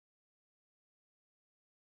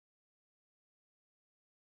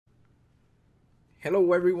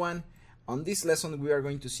Hello everyone, on this lesson we are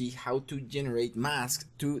going to see how to generate masks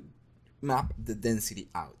to map the density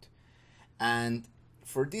out. And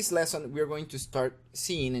for this lesson we are going to start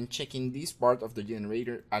seeing and checking this part of the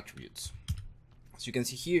generator attributes. As you can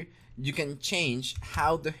see here, you can change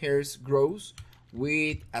how the hairs grows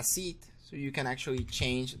with a seed, so you can actually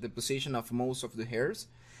change the position of most of the hairs.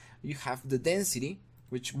 You have the density,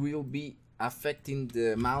 which will be affecting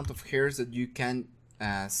the amount of hairs that you can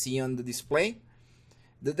see on the display.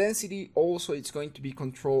 The density also is going to be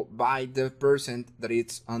controlled by the percent that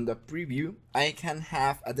it's on the preview. I can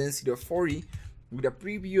have a density of 40 with a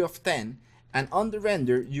preview of 10, and on the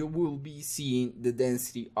render you will be seeing the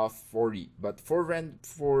density of 40. But for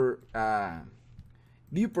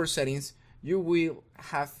viewport settings, you will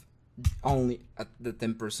have only at the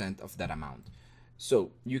 10% of that amount.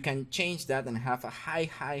 So you can change that and have a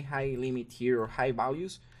high limit here or high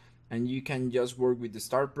values, and you can just work with the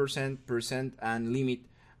start percent and limit,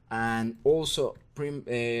 and also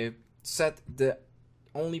set the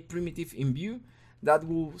only primitive in view. That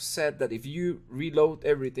will set that if you reload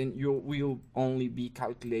everything, you will only be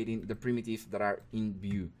calculating the primitives that are in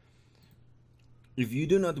view. If you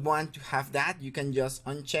do not want to have that, you can just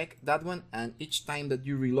uncheck that one, and each time that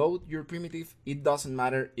you reload your primitive, it doesn't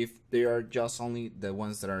matter if they are just only the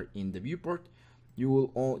ones that are in the viewport. You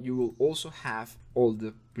will also have all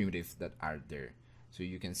the primitives that are there. So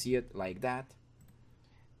you can see it like that,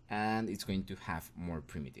 and it's going to have more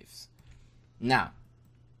primitives. Now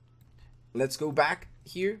let's go back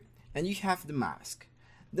here, and you have the mask.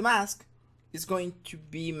 The mask is going to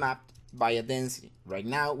be mapped by a density. Right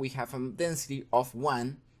now we have a density of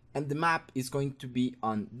 1, and the map is going to be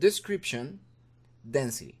on description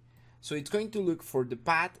density. So it's going to look for the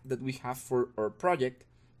path that we have for our project.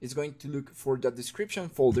 It's going to look for the description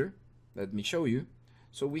folder. Let me show you.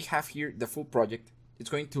 So we have here the full project. It's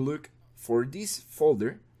going to look for this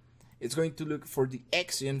folder. It's going to look for the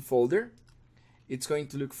Xgen folder. It's going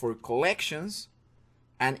to look for collections,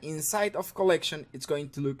 and inside of collection it's going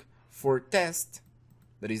to look for test.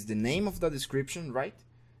 That is the name of the description, right?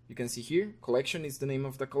 You can see here, collection is the name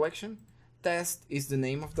of the collection, test is the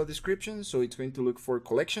name of the description, so it's going to look for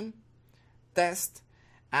collection, test,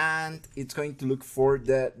 and it's going to look for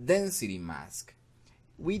the density mask.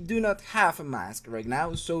 We do not have a mask right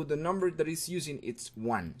now, so the number that is using it's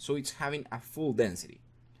 1, so it's having a full density.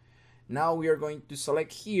 Now we are going to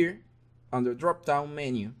select here on the drop down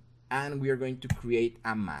menu, and we are going to create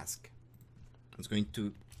a mask. It's going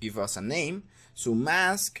to give us a name, so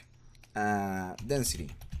mask density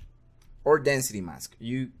or density mask.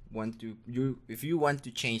 If you want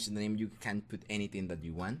to change the name, you can put anything that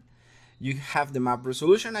you want. You have the map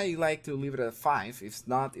resolution. I like to leave it at 5. If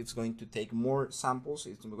not, it's going to take more samples.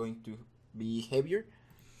 It's going to be heavier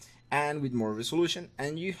and with more resolution.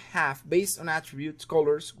 And you have, based on attributes,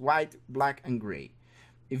 colors, white, black, and gray.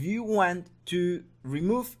 If you want to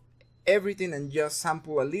remove everything and just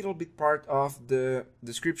sample a little bit part of the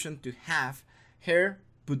description to have hair,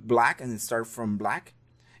 put black and start from black.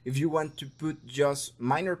 If you want to put just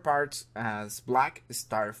minor parts as black,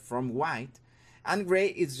 start from white, and gray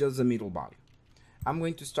is just the middle value. I'm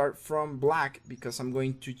going to start from black because I'm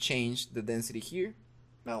going to change the density here.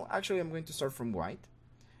 Well, actually I'm going to start from white,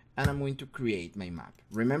 and I'm going to create my map.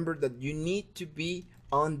 Remember that you need to be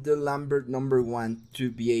on the Lambert number 1 to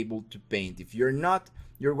be able to paint. If you're not,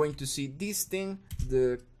 you're going to see this thing,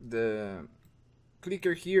 the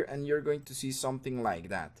clicker here, and you're going to see something like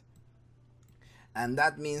that. And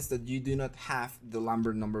that means that you do not have the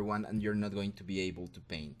Lambert number 1 and you're not going to be able to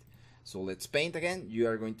paint. So let's paint again. You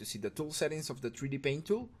are going to see the tool settings of the 3D paint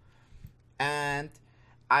tool, and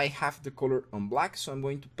I have the color on black, so I'm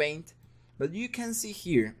going to paint. But you can see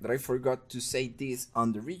here that I forgot to say this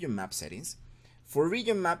on the region map settings. For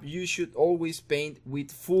region map, you should always paint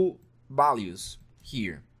with full values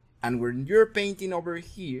here, and when you're painting over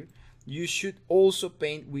here, you should also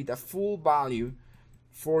paint with a full value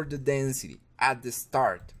for the density at the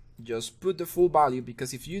start. Just put the full value,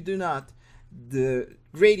 because if you do not, the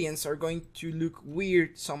gradients are going to look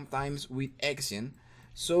weird sometimes with Xgen,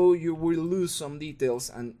 so you will lose some details,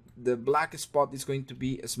 and the black spot is going to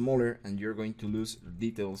be smaller and you're going to lose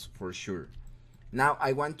details for sure. Now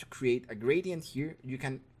I want to create a gradient here. You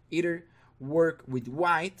can either work with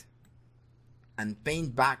white and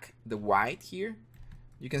paint back the white here.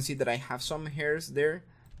 You can see that I have some hairs there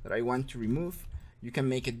that I want to remove. You can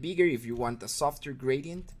make it bigger if you want a softer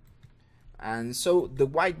gradient. And so the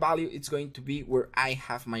white value is going to be where I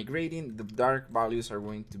have my gradient. The dark values are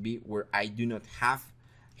going to be where I do not have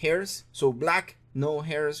hairs. So black, no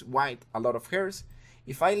hairs, white, a lot of hairs.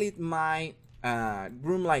 If I leave my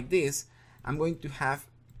groom like this, I'm going to have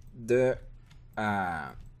the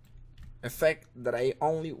effect that I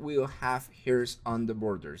only will have hairs on the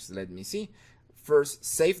borders. Let me see. First,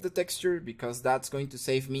 save the texture, because that's going to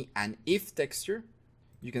save me an if texture.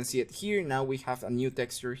 You can see it here. Now we have a new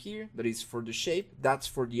texture here that is for the shape. That's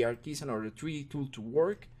for the artisan or the 3D tool to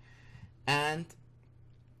work. And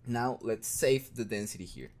now let's save the density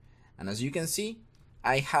here. And as you can see,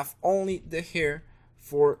 I have only the hair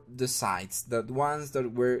for the sides, the ones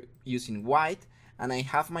that were using white, and I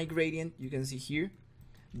have my gradient. You can see here.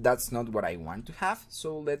 That's not what I want to have,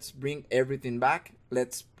 so let's bring everything back.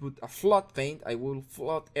 Let's put a flood paint. I will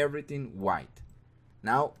flood everything white.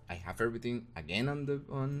 Now I have everything again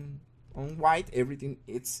on white. Everything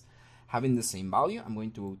it's having the same value. I'm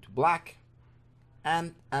going to go to black,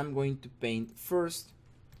 and I'm going to paint first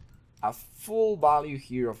a full value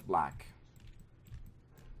here of black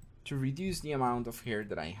to reduce the amount of hair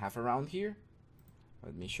that I have around here.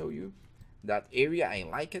 Let me show you that area. I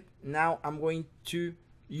like it. Now I'm going to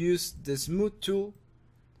use the smooth tool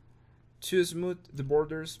to smooth the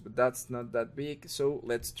borders, but that's not that big, so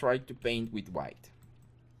let's try to paint with white.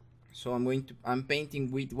 So I'm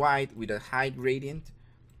painting with white with a high gradient.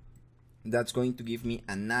 That's going to give me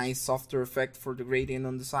a nice softer effect for the gradient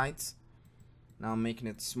on the sides. Now I'm making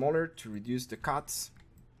it smaller to reduce the cuts.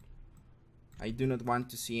 I do not want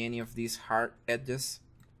to see any of these hard edges.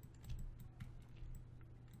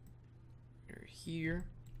 Here.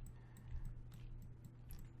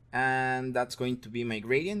 And that's going to be my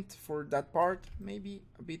gradient for that part. Maybe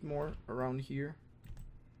a bit more around here.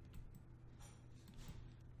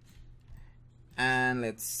 And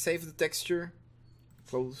let's save the texture.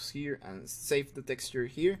 Close here and save the texture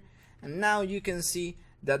here. And now you can see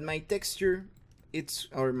that my texture,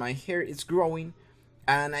 my hair is growing,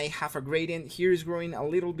 and I have a gradient. Here is growing a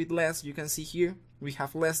little bit less. You can see here we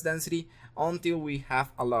have less density until we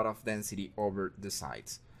have a lot of density over the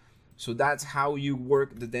sides. So that's how you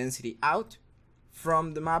work the density out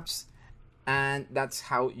from the maps, and that's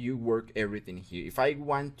how you work everything here. If I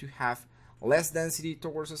want to have less density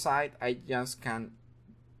towards the side, I just can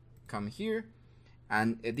come here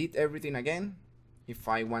and edit everything again. If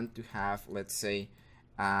I want to have, let's say,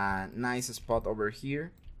 a nice spot over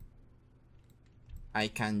here, I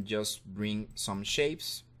can just bring some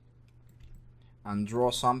shapes and draw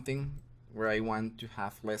something where I want to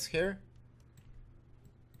have less hair.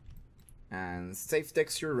 And save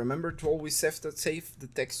texture. Remember to always save the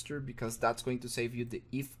texture, because that's going to save you the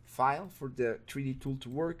if file for the 3D tool to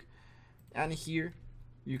work. And here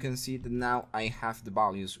you can see that now I have the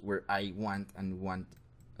values where I want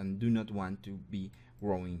and do not want to be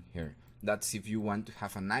growing hair. That's if you want to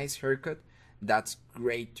have a nice haircut. That's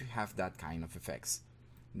great to have that kind of effects.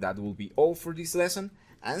 That will be all for this lesson,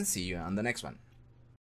 and see you on the next one.